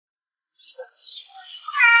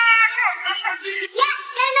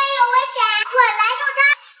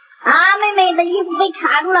妹妹的衣服被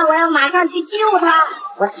卡住了，我要马上去救她。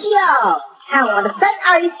我跳，看我的3、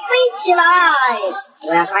2、1，飞起来！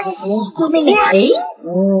我要抓紧时间去救妹妹。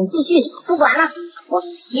继续，不管了，我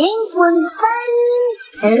前滚翻。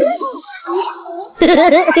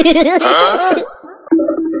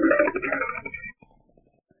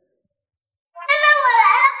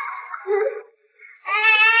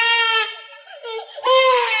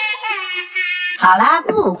好啦，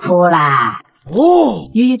不哭啦。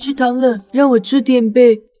爷爷吃糖了，让我吃点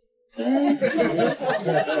呗。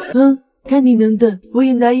看你能的，我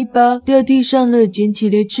也拿一包，掉地上了，捡起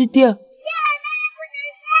来吃掉。药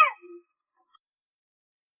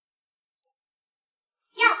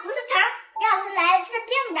不是糖，药是来治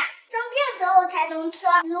病的，生病时候才能吃，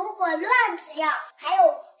如果乱吃药，还有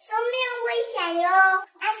生命危险哟。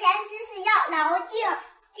安全知识要牢记，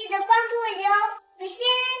记得关注我哟。比心，救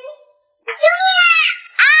命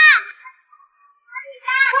啊！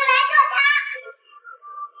我来救他！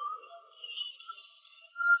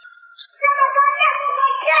这么多人不回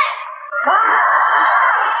去！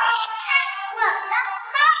我的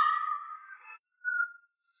妈！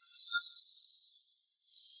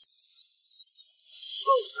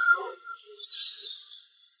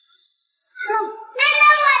妹妹，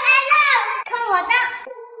我来了，看我的！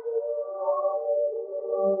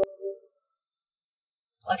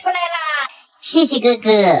我出来啦！谢谢哥哥，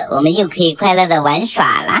我们又可以快乐的玩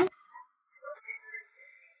耍啦。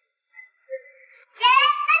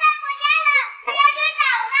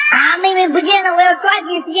妹妹不见了，我要抓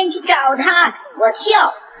紧时间去找她。我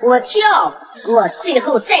跳，我最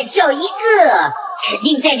后再跳一个，肯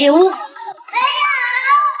定在这屋。没有，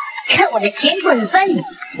看我的前滚翻，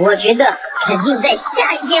我觉得肯定在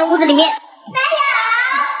下一间屋子里面。没有，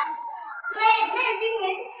那里面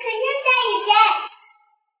肯定在一间。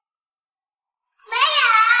没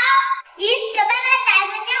有，给爸爸打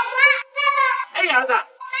个电话。爸爸，哎，儿子，妹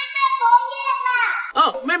妹不见了。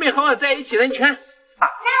妹妹和我在一起了，你看。那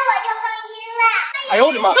我就放心了。哎呦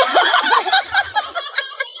我的妈！那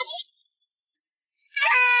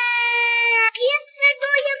东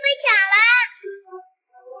西被抢了。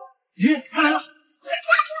咦，他来了！你等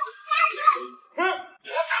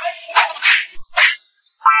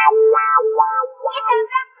着，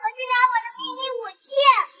我去拿我的秘密武器。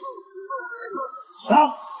好，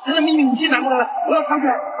他的秘密武器拿过来了，我要藏起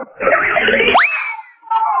来。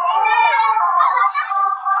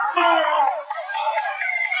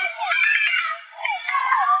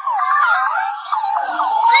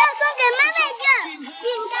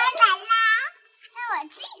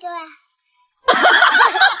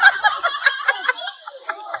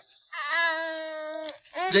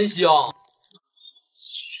真香！啊！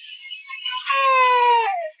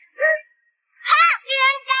居然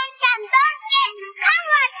敢抢东西，看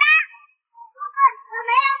我的！有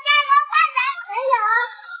没有见过坏人？没有。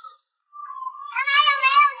妈妈有没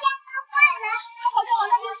有见过坏人？跑到我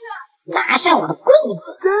那边去了。拿上我的棍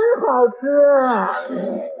子，真好吃！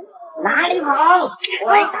哪里跑？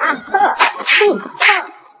我来打！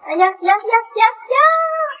哎呀！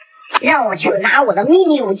让我去拿我的秘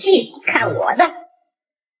密武器，看我的！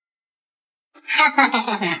哈哈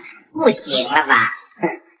哈哈！不行了吧？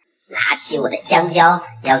拿起我的香蕉，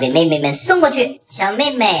要给妹妹们送过去。小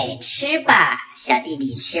妹妹吃吧，小弟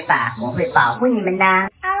弟吃吧，我会保护你们的。终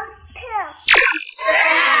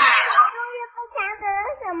于不抢走了，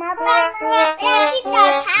怎么办呢？我要去找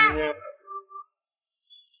他。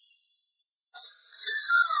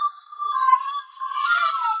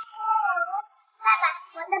爸爸，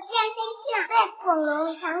我的变身券被恐龙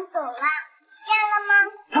抢走了，见了吗？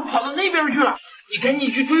他跑到那边去了，你赶紧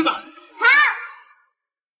去追吧。好。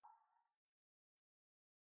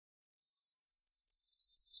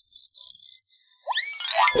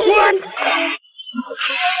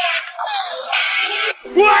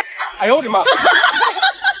哎呦我的妈！我的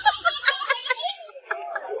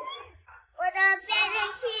变身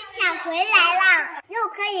器抢回来了，又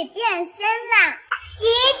可以变身了，极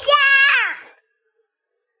佳！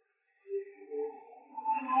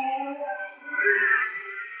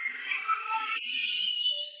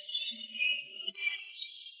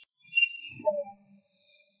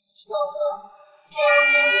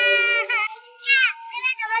妹妹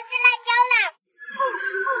怎么吃辣椒了？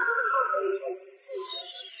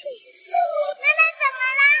妹妹怎么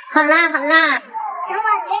了？好啦，等我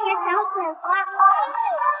给你小水花。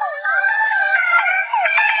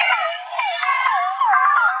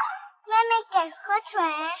妹妹给喝水。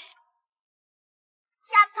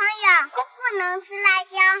小朋友不能吃辣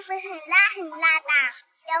椒，会很辣的，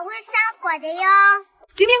也会上火的哟。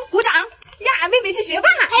丁丁鼓掌呀！妹妹是学霸，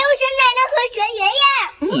还有学奶奶和学爷爷。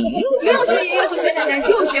没有学爷爷和学奶奶，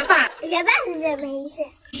只有学霸。学霸也没事。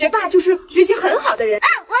学霸就是学习很好的人。啊，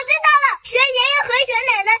我知道了，学爷爷和学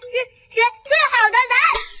奶奶是学最好的人。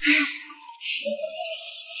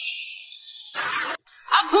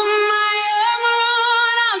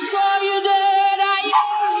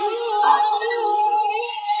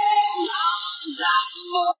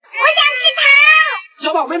我想吃糖。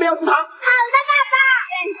小宝，妹妹要吃糖。好的，爸爸。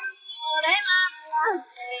给妹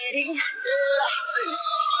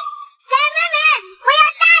妹，我要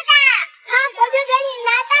大大。好，我就给你拿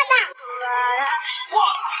大大。爸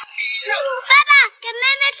爸，给妹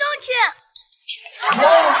妹送去。还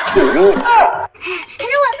是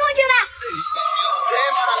我送去吧。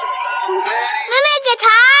妹妹给糖。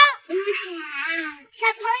小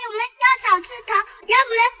朋友们要少吃糖，要不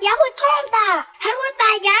然牙会痛的，还会把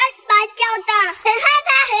牙拔掉的，很害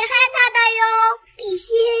怕的哟。比心。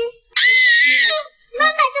妈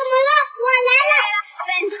妈怎么了？我来了。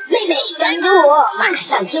妹妹，跟着我，马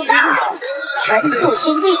上就到。全速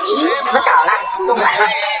前进，怎么倒了？弄完了，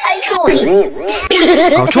哎呦！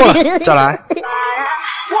搞错了，再来。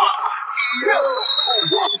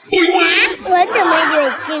我怎么也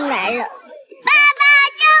进来了？爸爸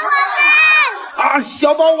救我们！啊，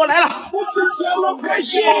小宝，我来了。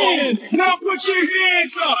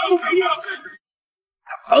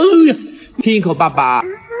哎呀，亲一口爸爸。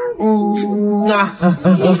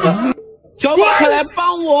小宝，快来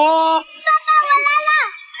帮我！爸爸，我来了！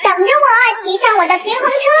等着我，骑上我的平衡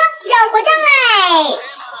车，绕过障碍，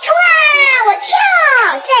冲啊！我跳，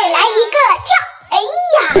再来一个跳！哎呀！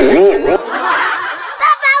爸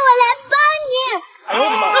爸，我来帮你。哎呦我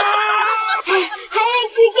的妈！还是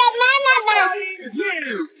去叫妈妈吧。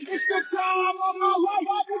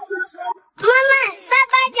妈妈，爸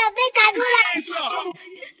爸脚被卡住了。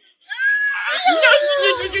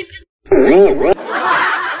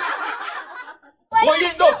我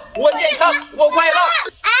运动，我健康，我快乐。啊，妈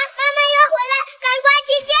妈要回来，赶快去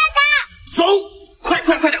接她。走，快！爸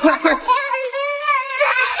爸，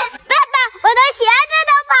我的鞋子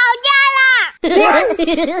都跑掉了。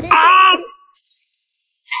啊！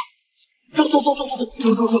走，都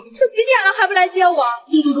几点了还不来接我？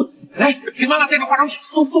走，来，给妈妈带个化妆品。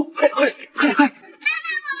走，快！爸爸，我们来了。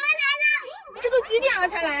这都几点了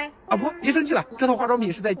才来？老婆，别生气了，这套化妆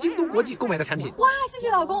品是在京东国际购买的产品。哇，谢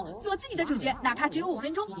谢老公，做自己的主角，哪怕只有5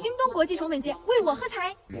分钟，京东国际宠粉节为我喝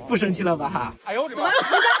彩。不生气了吧？哎呦我的妈！回家。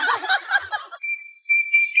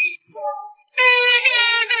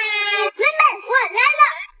妹妹，我来了。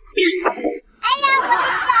哎呀，我的脚啊！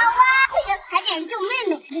还得救妹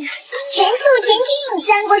妹。全速前进，钻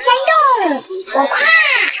过山洞。我跨，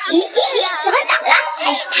咦，怎么倒了？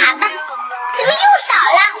还是爬吧。怎么又倒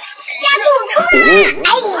了？加速冲啊！哎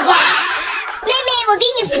呀，妹妹，我给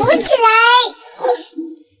你扶起来。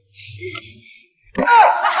哥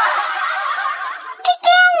哥，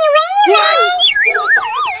你回来。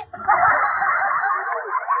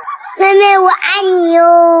妹妹，我爱你哟。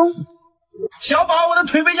小宝，我的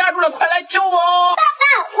腿被压住了，快来救我！爸爸，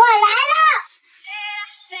我来了。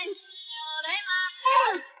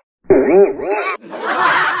还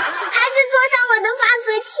是坐上我的发射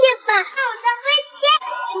器吧，让我再飞起。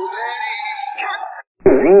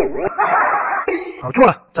搞错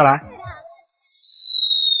了，再来。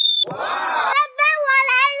爸爸，我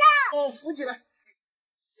来了。哦，扶起来，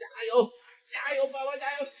加油，宝宝加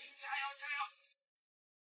油！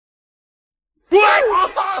让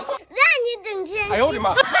你整天。哎呦我的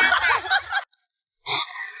妈！爸爸，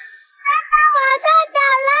我摔倒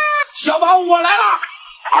了。小宝，我来了！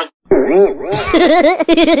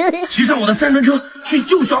骑上我的3轮车去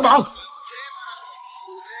救小宝。爸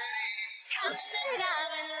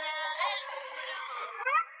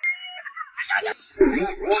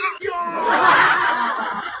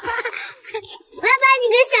爸，你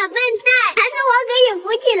个小笨蛋，还是我给你扶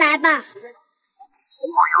起来吧。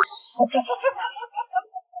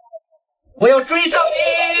我要追上你！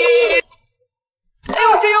哎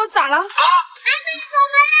呦，这又咋了？妹妹，怎么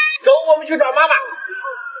了？走，我们去找妈妈。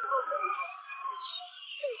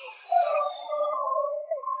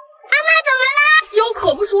妈妈怎么了？腰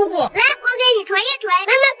可不舒服。来，我给你捶一捶。妈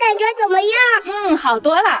妈感觉怎么样？好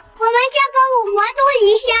多了。我们跳个舞活动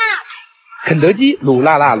一下。肯德基卤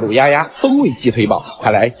辣辣卤鸭鸭风味鸡腿堡，快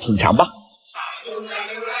来品尝吧！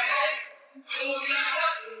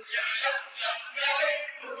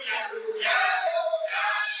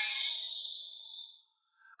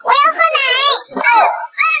我要喝奶。妹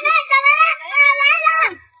妹怎么了？我来了。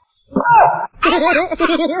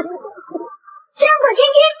绕过圈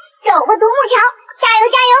圈，走过独木桥，加油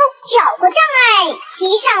加油！跳过障碍，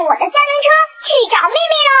骑上我的3轮车去找妹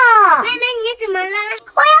妹喽。妹妹你怎么了？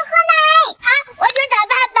我要喝奶。好，我去找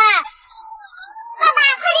爸爸。爸爸，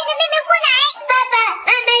快点给妹妹喝奶。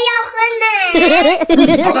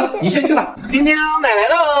好的，你先去吧。丁丁，奶来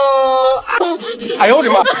了。哎呦我的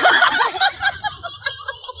妈！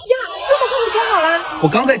这么快就穿好了？我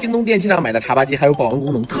刚在京东电器上买的茶吧机，还有保温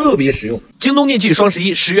功能，特别实用。京东电器双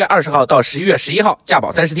11 10月20号到11月11号，价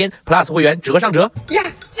保30天 ，Plus 会员折上折。呀，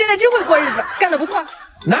现在真会过日子，干得不错。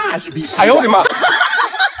那是必须。哎呦我的妈！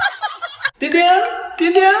丁丁，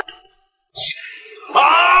丁丁。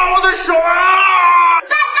啊，我的手啊！爸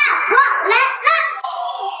爸，我来了。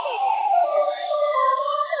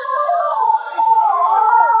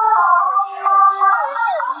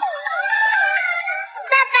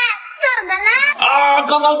爸爸，怎么了？啊，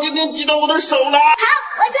刚刚丁丁挤到我的手了。好，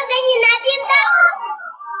我就给你拿冰棒。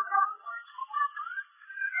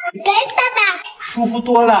给爸爸。舒服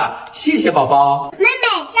多了，谢谢宝宝。妹妹，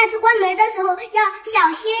下次关门的时候要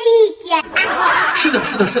小心一点。是的，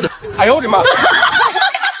是的，是的。哎呦我的妈！妹妹，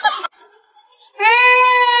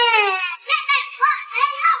我来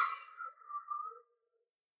了。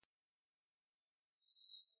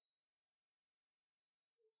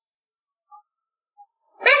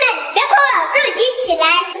妹妹，别哭了，自己起来。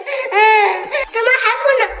怎么还哭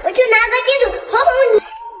呢？我去拿个金属哄哄你。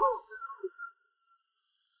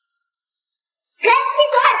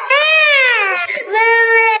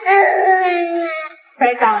摔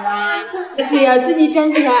倒了，而且要自己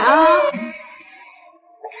站起来啊！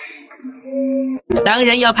当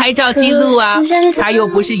然要拍照记录啊，他又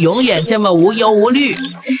不是永远这么无忧无虑。妹妹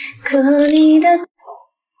的包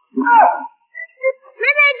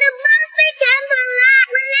被抢走了，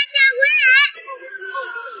我来找回来。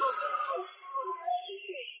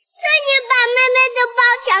是你把妹妹的包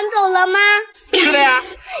抢走了吗？是的呀。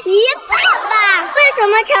咦，爸爸，为什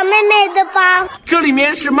么抢妹妹的包？这里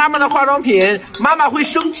面是妈妈的化妆品，妈妈会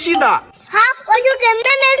生气的。好，我就给妹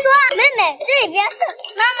妹说，妹妹，这里边是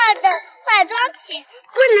妈妈的化妆品，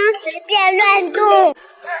不能随便乱动。妹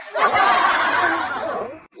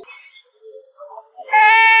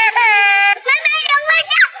妹有危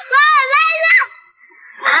险，我来了！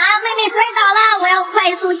啊，妹妹摔倒了，我要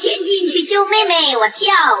快速前进去救妹妹。我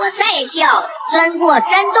跳，我再跳，钻过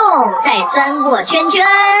山洞，再钻过圈圈，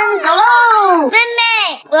走喽！妹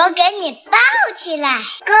妹，我要给你抱起来。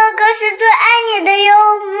哥哥是最爱你的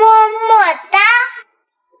哟，么么哒。大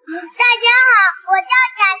家好，我叫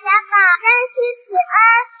贾小宝，珍惜喜安，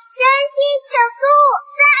珍惜请速，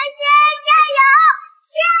三星加油，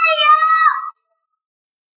加油！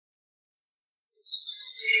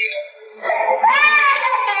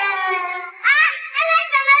啊！妹妹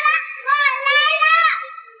怎么了？我来了。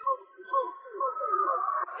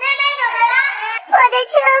妹妹怎么了？我的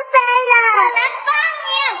车翻了。我来帮你。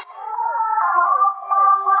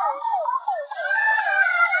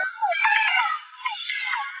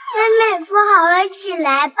妹妹扶好了，起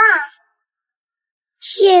来吧。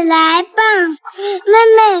起来吧，妹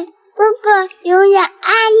妹，哥哥永远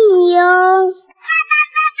爱你哟。爸爸，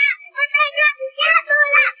我被车子压住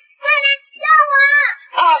了，快来救我！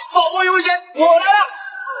啊，宝宝有危险，我来了。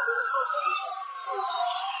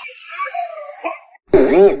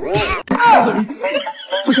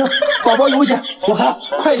不行，宝宝有危险，我还要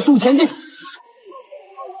快速前进。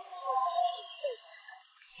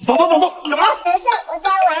宝宝，怎么了？没事，我在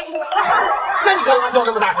玩你。那你刚刚叫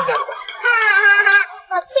那么大声干什么？哈哈哈哈！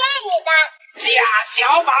我骗你的。贾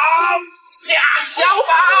小宝，贾小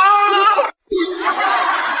宝。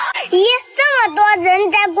咦，这么多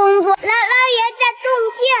人在工作，姥姥爷在种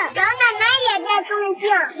地，老奶奶也在种地，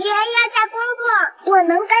爷爷在工作，我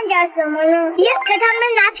能干点什么呢？咦，给他们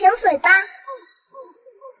拿瓶水吧。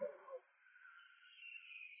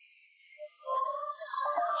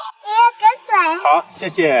爷爷给水。好，谢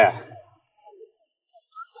谢。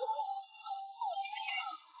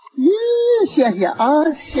谢谢啊，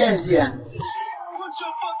谢谢。谢谢啊，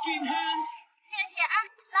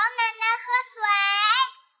老奶奶喝水。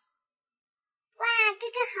哇，哥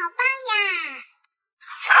哥好棒呀！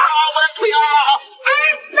啊，我的腿啊！啊，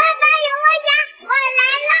爸爸有危险，我来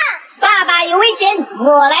了！爸爸有危险，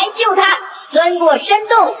我来救他。钻过山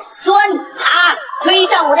洞，钻啊！推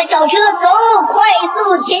上我的小车，走，快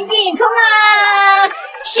速前进，冲啊！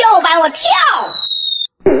跳板我跳。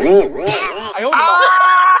哎呦我的妈！哎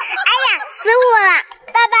呀，失误了！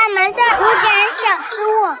爸爸没事，有点小失误，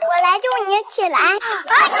我来救你起来。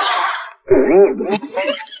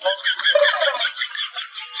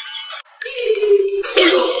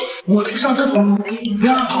我去上厕所，你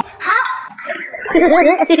别乱跑。好。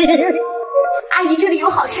阿姨这里有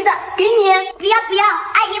好吃的，给你。不要不要，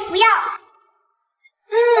阿姨不要。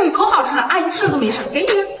可好吃了，阿姨吃了都没事，给你。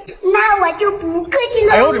那我就不客气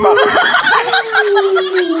了。哎呦我的妈！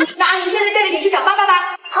那阿姨现在带着你去找爸爸吧。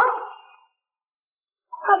好。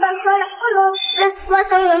爸爸说了，不能随跟陌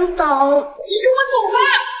生人走。你跟我走吧！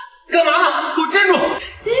干嘛呢？给我站住！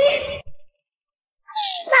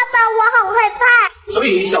爸爸，我好害怕。所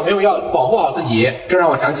以小朋友要保护好自己，这让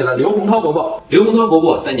我想起了刘洪涛伯伯。刘洪涛伯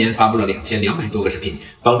伯3年发布了2200多个视频，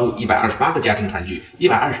帮助128个家庭团聚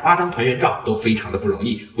，128张团圆照都非常的不容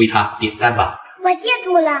易，为他点赞吧！我记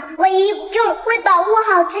住了，我一定会保护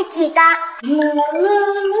好自己的。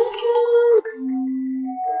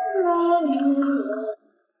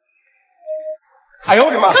哎呦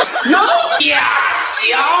我的妈！呀，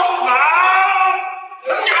小宝，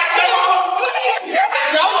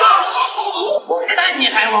小宝，我看你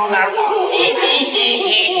还往哪儿跑？干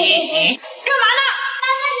嘛呢？爸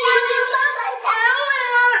爸想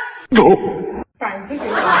我。反思谁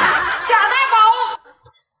假带宝。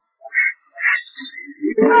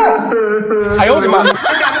哎呦我的妈！敢不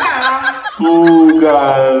敢啊？不敢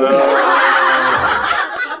了。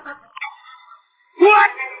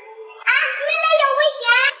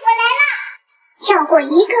跳过一个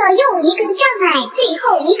又一个的障碍，最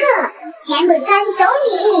后一个，前滚3走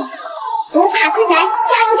你，不怕困难，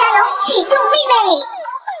加油加油，去救妹妹！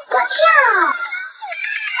我跳，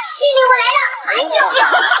妹妹我来了！哎呦呦！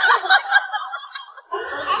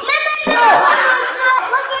妈妈，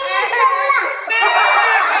我给你生了！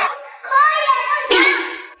可以了，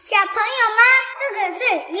小朋友们，这个是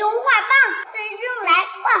油画棒，是用来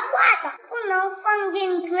画画的，不能放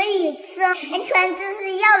进嘴里吃，安全知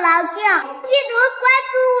识要牢记，记住关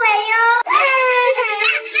注我哟。妹妹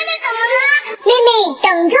怎么了？妹妹等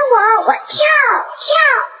着我，我跳跳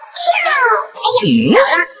跳！哎呀，走了，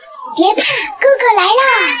别怕，哥哥来了。怎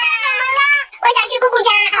么了？我想去姑姑家。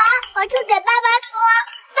好，我去给爸爸说。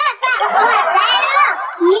爸爸，我来了。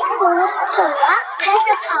咦，我走了，还是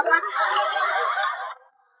跑了？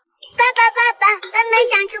爸爸，妹妹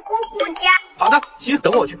想去姑姑家。好的，行，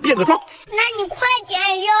等我去变个装。那你快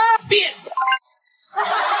点哟。变。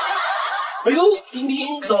哎呦，叮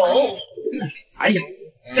叮走。哎呀，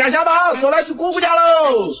贾小宝，走来去姑姑家喽。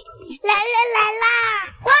来啦！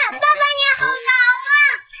哇，爸爸你好潮啊！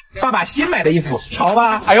爸爸新买的衣服，潮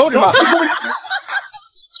吧？哎呦我的妈！快来救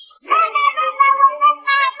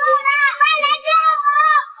我！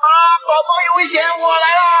啊，宝宝有危险，我来啦！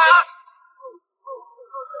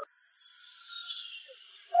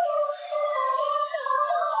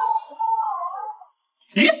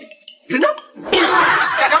咦，人呢？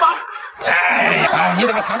贾小宝，哎，你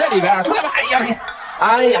怎么藏在里边？出来吧！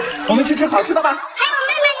哎呀，我们去吃好吃的吧。还有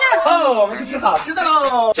妹妹呢。哦，我们去吃好吃的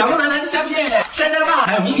喽！小鹿楠楠、虾片、山楂棒，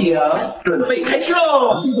还有米饼，准备开吃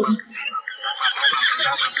喽！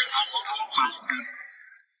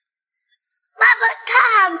爸爸太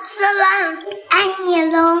好吃了，爱你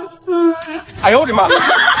喽。哎呦我的妈！妹妹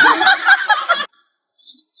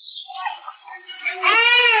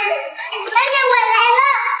我来了。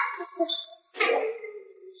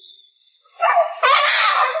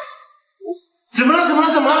怎么了？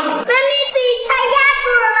妹妹被他压住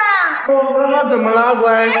了。妈妈怎么了？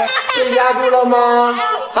乖，被压住了吗？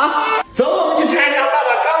好，走，我们去尝一尝爸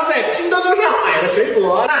爸刚在拼多多上买的水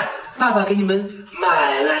果。看，爸爸给你们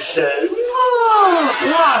买了什么？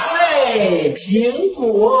哇塞，苹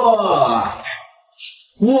果！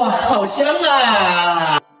哇，好香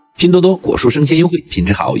啊！拼多多果蔬生鲜优惠，品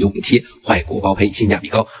质好有补贴，坏果包赔，性价比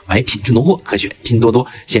高，买品质农货可选拼多多。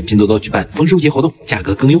现拼多多举办丰收节活动，价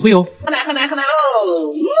格更优惠哦！喝奶哦！妹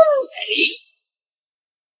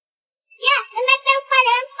妹被坏人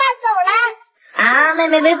抓走了。啊，妹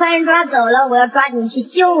妹被坏人抓走了，我要抓紧去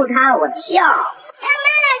救她。我跳，他们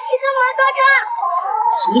俩骑个摩托车，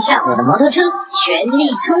骑上我的摩托车，全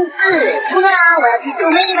力冲刺！冲啊！我要去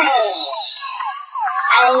救妹妹。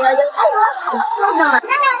哎呦呦！哎呦，撞上了！妹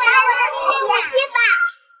妹我来，我的妹妹我去吧。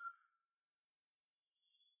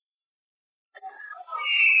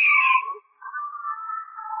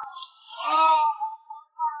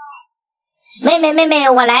妹妹，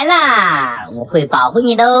我来啦！我会保护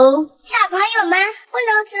你的哦。小朋友们不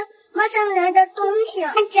能吃陌生人的东西，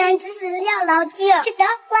安全知识要牢记，记得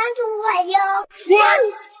关注我哟。啊，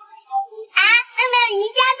妹妹离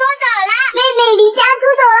家出走了！妹妹离家出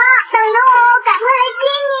走了，等着我，赶快来接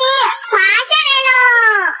你！滑下来了，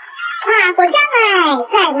跨过障碍，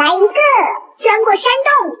再来一个，钻过山洞。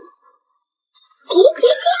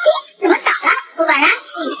怎么倒了？不管了，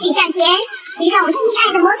继续向前，骑上我心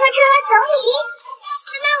爱的摩托车，走你！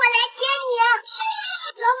妹妹，我来接你。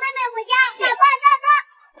走，妹妹回家，快！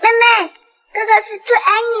妹妹，哥哥是最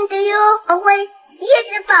爱你的哟，我会一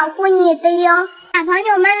直保护你的哟。小朋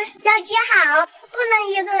友们要记好，不能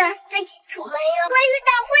一个人自己出门哟，会遇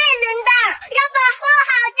到坏人的，要保护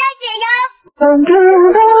好自己哟。爸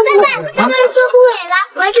爸，他们说不远了，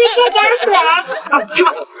我要去接点水。去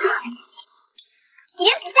吧。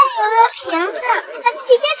有个瓶子，它直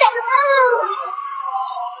接在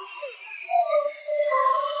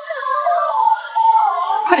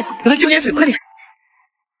快，给他浇点水，快点！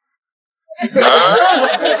爸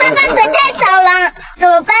爸水太少了，怎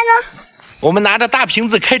么办呢？我们拿着大瓶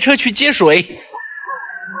子开车去接水。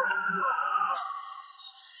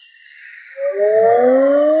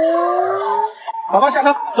宝宝下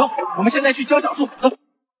车，走，我们现在去浇小树，走。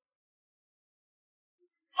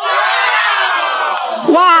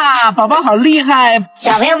哇，宝宝好厉害！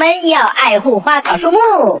小朋友们要爱护花草树木。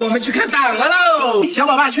我们去看大鹅喽！小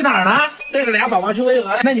宝爸去哪儿呢？带着俩宝宝去喂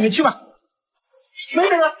鹅。那你们去吧。妹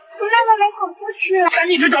妹呢？从那个门口出去了。赶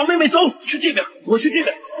紧去找妹妹，走，去这边，我去这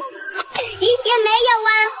边。咦，也没有啊。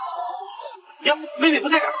呀，妹妹不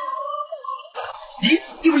在这儿。咦，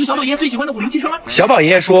这不是小宝爷最喜欢的50汽车吗？小宝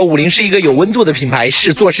爷说，50是一个有温度的品牌，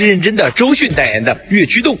是做事认真的周迅代言的，越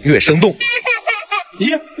驱动越生动。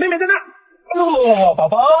咦，妹妹在那儿。哦，宝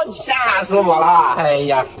宝，你吓死我了！哎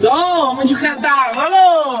呀，走，我们去看大鹅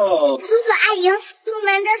喽！叔叔阿姨，出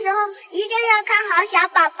门的时候一定要看好小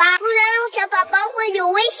宝宝，不然小宝宝会有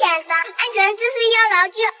危险的。安全知识要牢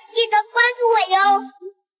记，记得关注我哟。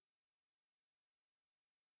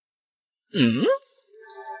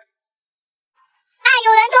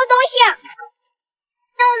有人偷东西，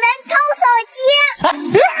有人偷手机。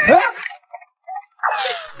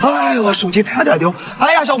哎，我手机差点丢。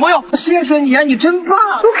哎呀，小朋友，谢谢你啊，你真棒！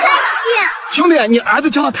不客气。兄弟，你儿子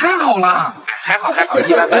教的太好了。还好，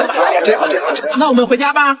一般般。哎呀，真好。那我们回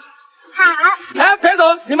家吧。好。哎，别走，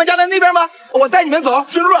你们家在那边吗？我带你们走，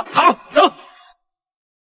顺路。好，走。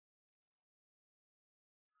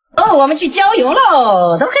哦，我们去郊游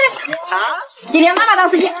喽，都快来。好，今天妈妈当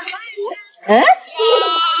司机。你看吧，上不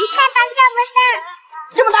上？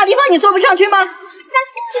这么大地方你坐不上去吗？那去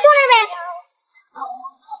坐了呗。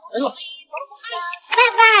哎呦，爸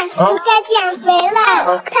爸，你该减肥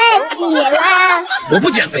了，太挤了。我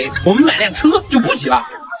不减肥，我们买辆车就不挤了。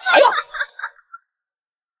哎呦！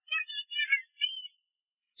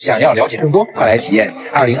想要了解更多，快来体验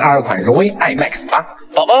2022款荣威 iMax 吧。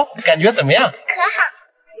宝宝，感觉怎么样？可好，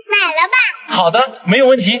买了吧。好的，没有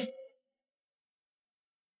问题。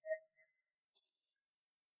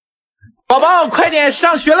宝宝，快点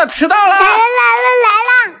上学了，迟到了！来了！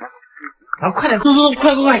啊，快点，走，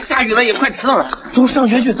快！下雨了也快迟到了，走上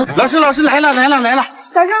学去，走。老师来了！早上好，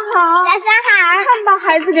早上好，看把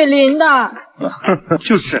孩子给淋的。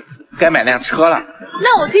就是该买辆车了。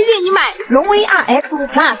那我推荐你买荣威 RX5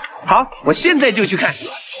 Plus。好，我现在就去看。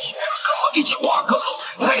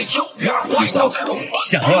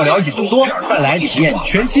想要了解更多，快来体验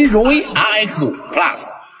全新荣威 RX5 Plus。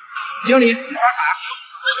经理，刷卡。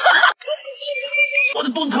我的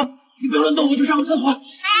肚子疼，你别乱动，我去上个厕所。妹妹有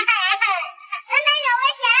危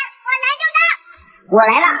险，我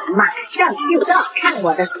来了，马上就到，看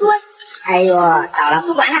我的蹲。哎呦，倒了，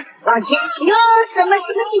不管了，往前。哟，什么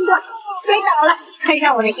情况？摔倒了，穿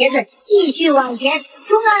上我的鞋子，继续往前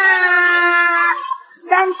冲啊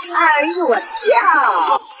！3、2、1，我跳。看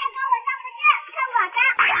我的。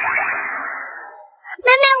妹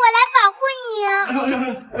妹，我来保护你。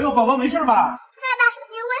哎呦，宝宝没事吧？爸爸，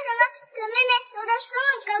你为什么给妹妹游到这么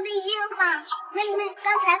高的地方？妹妹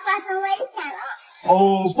刚才发生危险了。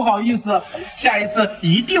哦，不好意思，下一次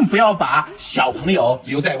一定不要把小朋友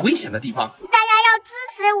留在危险的地方。大家要支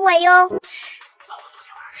持我哟。爸爸昨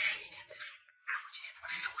天晚上11点才睡，看我今天怎么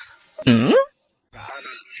收拾他。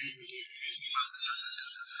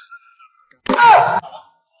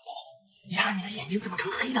呀，你的眼睛怎么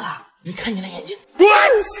成黑的了？你看你的眼睛。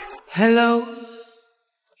Hello。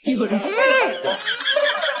有人。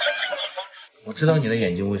我知道你的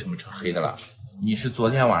眼睛为什么成黑的了。你是昨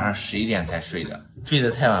天晚上11点才睡的，睡得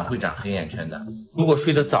太晚会长黑眼圈的。如果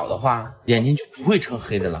睡得早的话，眼睛就不会成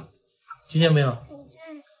黑的了。听见没有？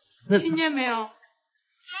听见没有？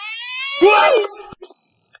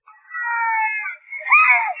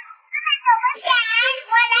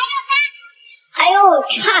哎呦，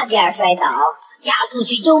差点摔倒，加速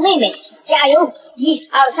去救妹妹，加油！1、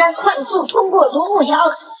2、3，快速通过独木桥，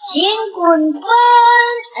前滚翻！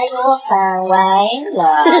哎呦，翻歪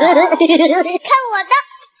了。看我的！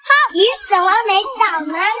好，咦，怎么没倒呢？小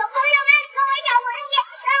朋友们，跟我小文姐，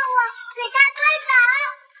让我给他推倒。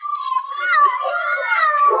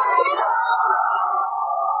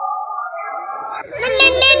妹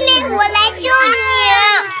妹，我来救你，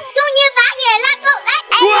用你把你拉走来。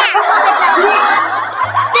哎呀，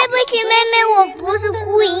对不起，妹妹，我不是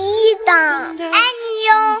故意的，爱你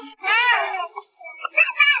哟。爸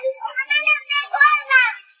爸，我们妹妹被困了，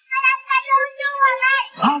快来快救救我们！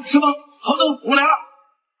啊，是吗？好的，我来了。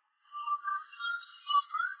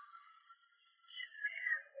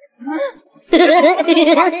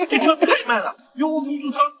这车太慢了，有空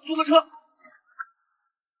租车，租个车。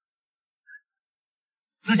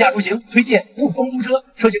自驾出行推荐雾峰租车，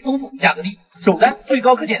车型丰富，价格低，首单最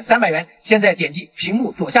高可减300元。现在点击屏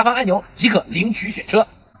幕左下方按钮即可领取选车。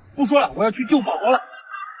不说了，我要去救宝宝了。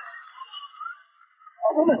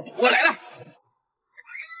宝宝们，我来了！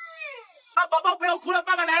啊，宝宝不要哭了，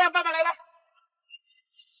爸爸来了，爸爸来了！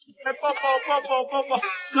来抱抱抱抱抱抱！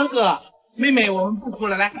哥哥，妹妹，我们不哭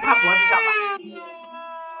了，来，趴脖子上吧。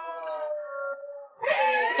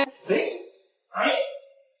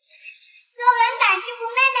有人敢欺负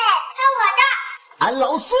妹妹，看我的！俺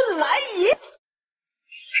老孙来也！等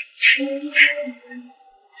我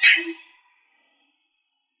去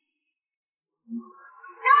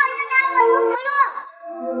拿我的葫芦。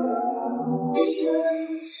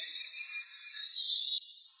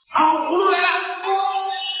好，葫芦来了！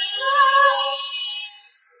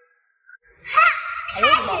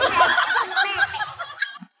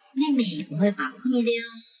妹妹，我会保护你的哟。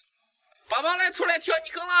宝宝来，出来跳泥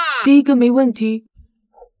坑啦！第一个没问题，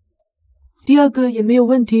第二个也没有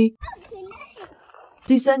问题，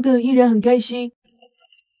第三个依然很开心。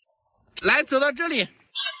来，走到这里，面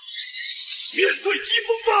对疾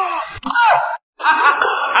风吧！爸爸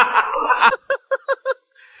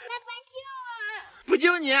救我！不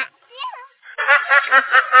救你！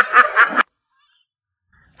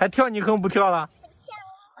还跳泥坑不跳了？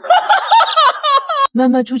妈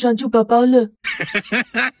妈出场救宝宝了。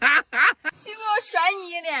欺负我甩你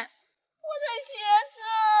一脸，我的鞋子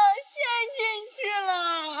陷进去了。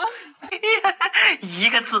一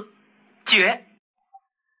个字，绝。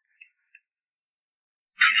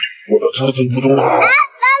我的车子不动了。啊，姥姥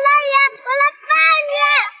爷，我来抱你。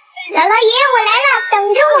姥姥爷，我来了，等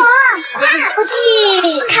着我。跨过去，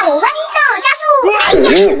看我弯道加速。哎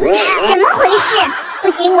呀，怎么回事？不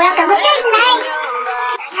行，我要赶快站起来。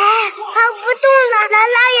哎，跑不动了，姥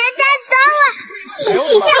姥爷再等我。继续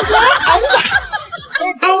向前。哎呀，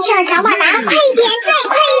搬上小马达，快一点，再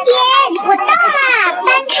快一点。我到了，搬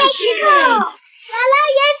开石头。姥姥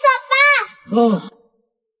爷，走吧。嗯。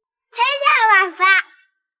推下瓦筏。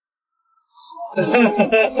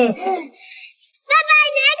爸爸，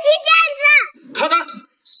拿起架子。好的。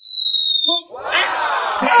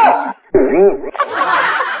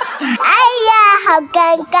哎呀，好尴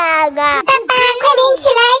尬啊！爸爸，快点起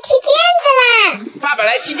来，踢毽子啦！爸爸来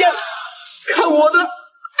踢毽子，看我的！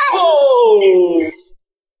哦！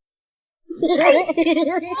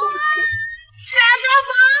小宝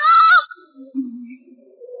宝，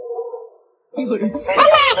妈妈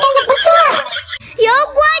干得不错。油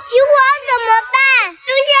锅起火怎么办？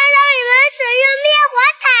用枪让你们使用灭火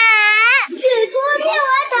毯。取出灭火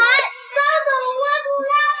毯，双手握住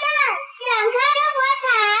拉杆，展开灭火毯，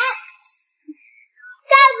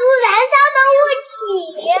盖住燃烧的物体。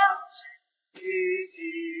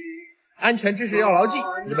安全知识要牢记，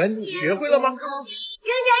你们学会了吗？正常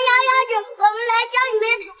摇摇着，我们来教你们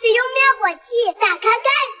使用灭火器。打开盖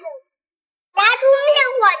子，拿出灭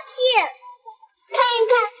火器，看一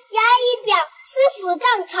看压仪表是否正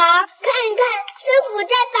常，看一看是否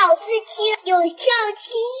在保质期，有效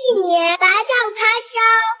期1年。拔掉插销，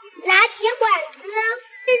拿起管子，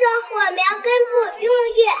对着火苗根部用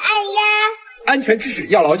力按压。安全知识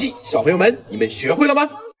要牢记，小朋友们，你们学会了吗？上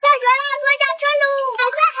学了，坐上车喽！爸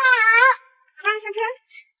爸好，妈上车。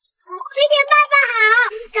飞天爸爸好，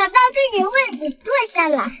找到自己位置坐下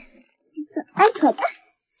来，安全的，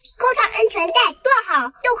扣上安全带，坐好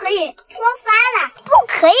就可以出发了。不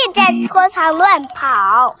可以在车上乱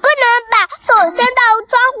跑，不能把手伸到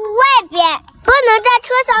窗户外边，不能在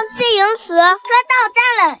车上试营时，车到站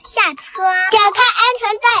了下车，解开安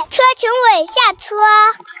全带，车请稳下车。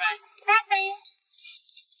拜拜，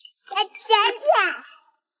再见了。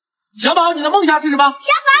小宝，你的梦想是什么？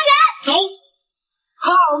消防员。走。好，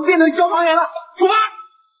我们变成消防员了，出发！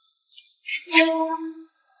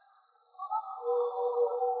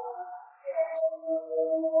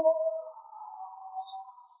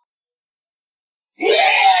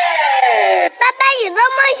爸爸，你的梦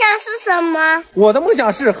想是什么？我的梦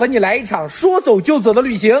想是和你来一场说走就走的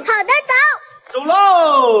旅行。好的，走。走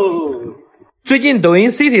喽！最近抖音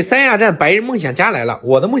City 三亚站白日梦想家来了，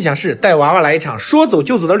我的梦想是带娃娃来一场说走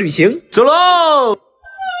就走的旅行。走喽！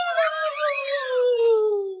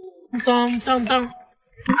当当当！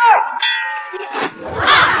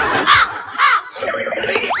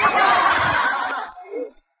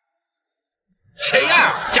谁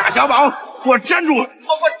呀？贾小宝，给我站住！给我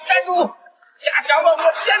站住！贾小宝，给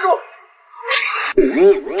我站住！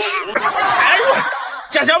哎呦，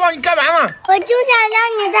贾小宝，你干嘛呢？我就想让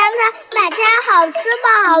你尝尝买白菜好吃不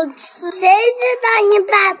好吃？谁知道你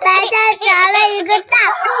把白菜砸了一个大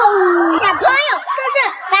坑？小朋友，这是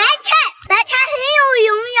白菜，白菜很有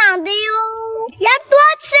营养的哟，要多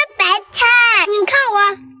吃白菜。你看我。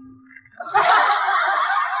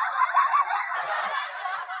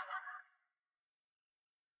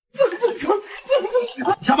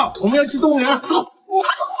小宝，我们要去动物园了，走！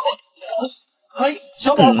哎，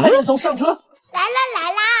小宝，快点走，上车！来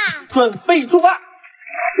啦！准备出发。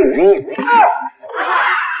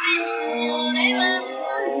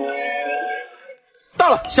到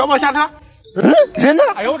了，小宝下车。人呢？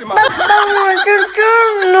哎呦我的妈！爸爸，我在这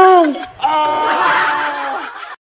儿呢。